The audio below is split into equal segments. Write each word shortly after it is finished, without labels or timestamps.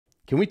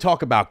Can we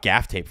talk about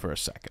gaff tape for a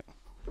second?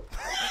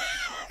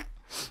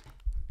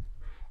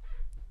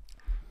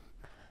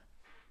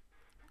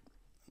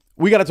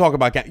 We got to talk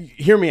about gaff.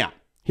 Hear me out.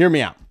 Hear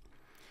me out.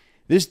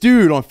 This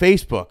dude on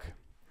Facebook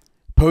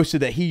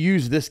posted that he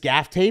used this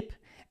gaff tape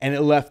and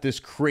it left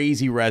this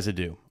crazy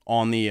residue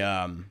on the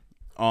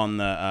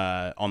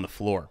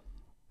floor.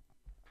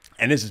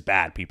 And this is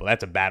bad, people.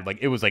 That's a bad,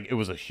 it was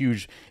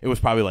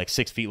probably like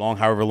 6 feet long,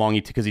 however long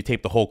because he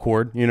taped the whole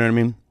cord. You know what I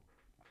mean?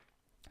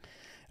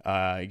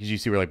 Because you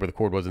see where the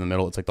cord was in the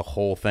middle. It's like the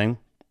whole thing.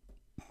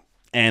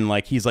 And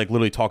like he's like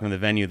literally talking to the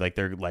venue, like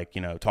they're like,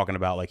 you know, talking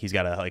about like he's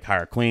got to like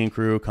hire a cleaning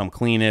crew, come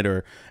clean it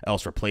or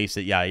else replace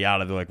it, yada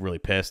yada. They're like really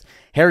pissed.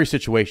 Hairy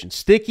situation,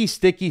 sticky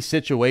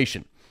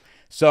situation.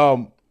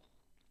 So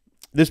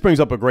this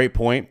brings up a great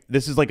point.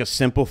 This is like a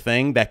simple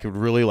thing that could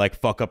really like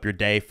fuck up your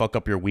day, fuck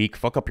up your week,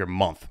 fuck up your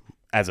month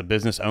as a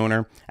business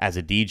owner, as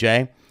a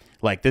DJ.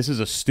 Like this is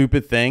a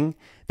stupid thing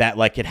that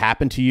like could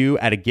happen to you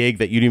at a gig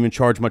that you didn't even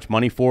charge much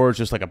money for. It's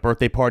just like a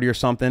birthday party or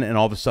something, and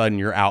all of a sudden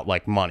you're out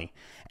like money.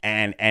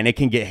 And it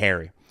can get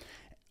hairy.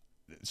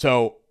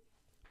 So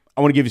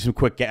I want to give you some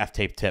quick gaff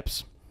tape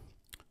tips.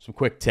 Some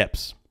quick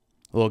tips.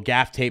 A little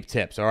gaff tape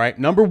tips, all right?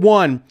 Number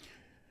one,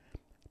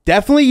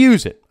 definitely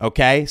use it,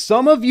 okay?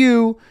 Some of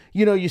you,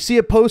 you know, you see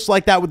a post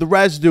like that with the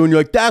residue and you're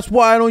like, that's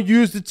why I don't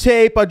use the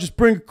tape. I just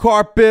bring a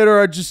carpet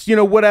or I just, you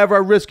know, whatever. I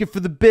risk it for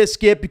the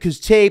biscuit because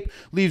tape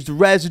leaves the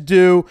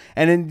residue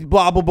and then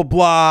blah, blah, blah,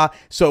 blah.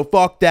 So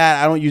fuck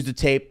that. I don't use the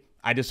tape.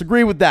 I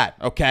disagree with that,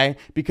 okay?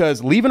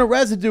 Because leaving a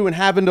residue and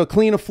having to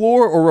clean a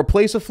floor or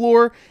replace a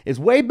floor is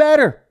way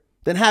better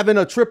than having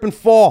a trip and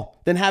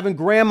fall, than having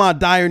grandma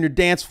die on your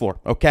dance floor,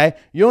 okay?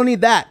 You don't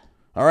need that,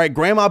 all right?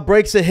 Grandma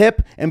breaks a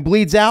hip and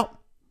bleeds out.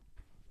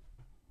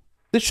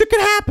 This shit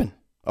could happen,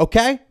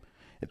 okay?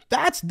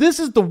 This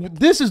is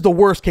the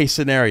worst case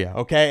scenario,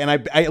 okay? And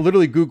I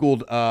literally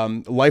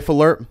Googled life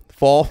alert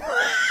fall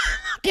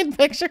fucking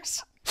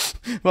pictures,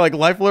 like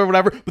life alert,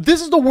 whatever. But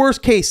this is the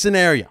worst case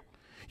scenario.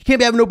 You can't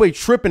be having nobody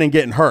tripping and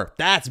getting hurt.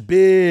 That's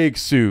big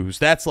sues.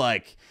 That's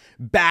like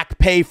back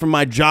pay from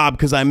my job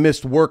because I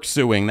missed work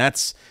suing.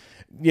 That's,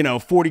 you know,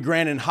 40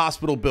 grand in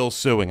hospital bills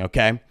suing,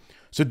 okay?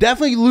 So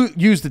definitely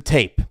use the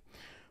tape.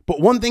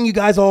 But one thing you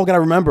guys all got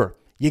to remember,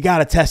 you got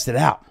to test it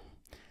out.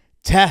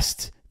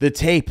 Test the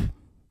tape.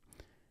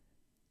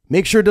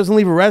 Make sure it doesn't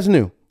leave a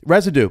residue.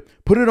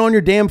 Put it on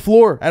your damn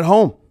floor at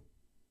home.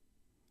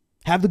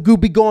 Have the goo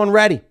be gone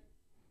ready.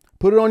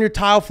 Put it on your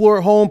tile floor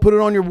at home. Put it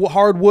on your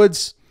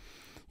hardwoods.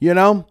 You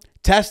know,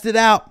 test it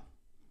out.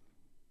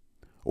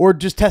 Or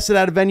just test it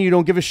at a venue you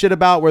don't give a shit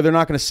about where they're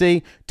not going to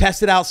see.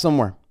 Test it out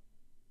somewhere.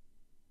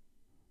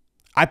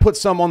 I put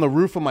some on the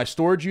roof of my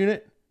storage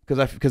unit because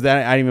I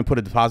didn't even put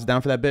a deposit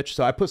down for that bitch.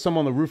 So I put some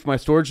on the roof of my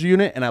storage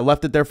unit and I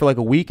left it there for like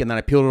a week and then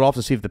I peeled it off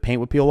to see if the paint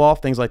would peel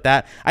off, things like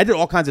that. I did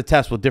all kinds of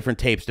tests with different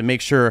tapes to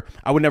make sure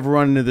I would never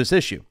run into this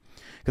issue.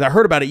 Because I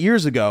heard about it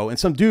years ago and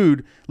some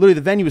dude, literally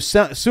the venue was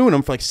suing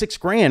him for like $6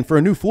 grand for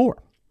a new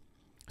floor.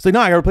 It's like,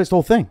 no, I got to replace the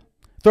whole thing.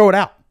 Throw it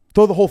out.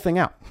 Throw the whole thing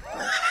out.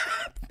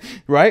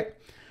 Right?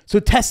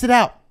 So test it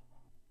out.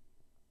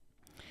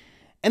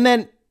 And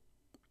then,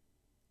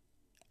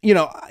 you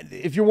know,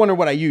 if you're wondering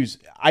what I use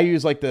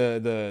like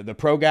the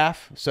Pro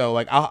Gaff. So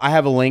like I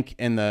have a link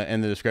in the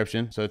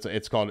description. So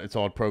it's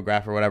called Pro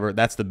Gaff or whatever.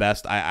 That's the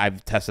best.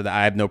 I've tested it.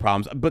 I have no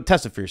problems. But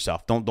test it for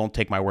yourself. Don't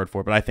take my word for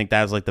it. But I think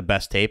that is like the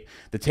best tape.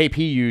 The tape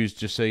he used,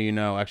 just so you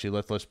know,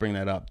 actually let's bring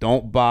that up.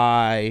 Don't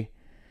buy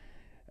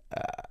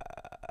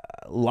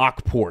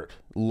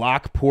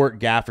Lockport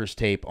gaffer's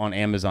tape on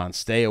Amazon.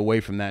 Stay away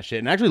from that shit.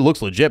 And it actually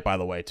looks legit, by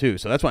the way, too.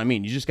 So that's what I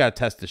mean. You just got to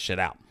test this shit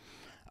out.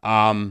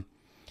 And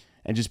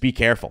just be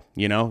careful,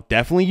 you know.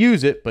 Definitely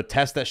use it, but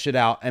test that shit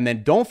out. And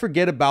then don't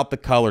forget about the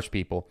colors,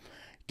 people.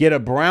 Get a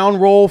brown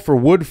roll for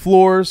wood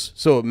floors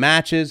so it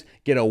matches.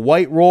 Get a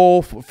white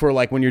roll for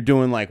like when you're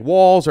doing like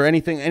walls or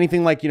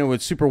anything like, you know,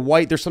 it's super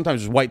white. There's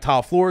sometimes just white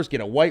tile floors.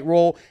 Get a white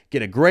roll.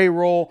 Get a gray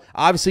roll.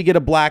 Obviously get a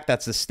black.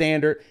 That's the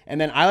standard.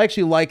 And then I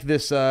actually like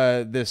this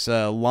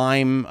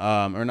lime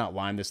or not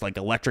lime, this like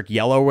electric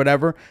yellow or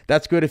whatever.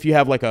 That's good if you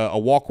have like a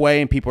walkway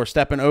and people are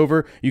stepping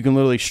over. You can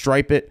literally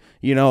stripe it,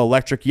 you know,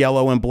 electric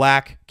yellow and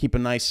black. Keep a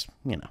nice,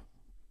 you know.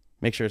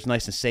 Make sure it's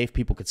nice and safe.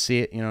 People could see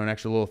it, you know, an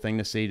extra little thing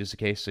to see just in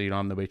case so you don't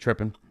have nobody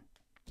tripping.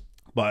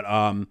 But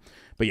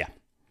yeah.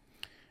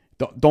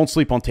 Don't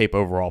sleep on tape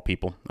overall,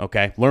 people,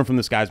 okay? Learn from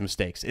this guy's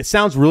mistakes. It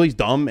sounds really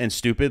dumb and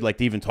stupid, like,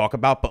 to even talk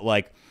about, but,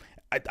 like,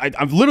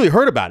 I've literally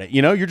heard about it,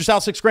 you know? You're just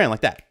out $6 grand like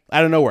that,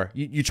 out of nowhere.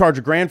 You charge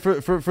 $1 grand for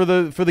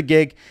the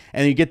gig,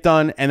 and you get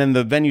done, and then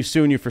the venue's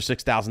suing you for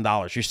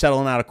 $6,000. You're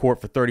settling out of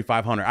court for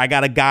 $3,500. I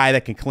got a guy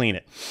that can clean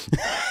it.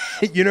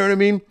 You know what I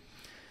mean?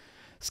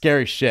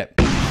 Scary shit.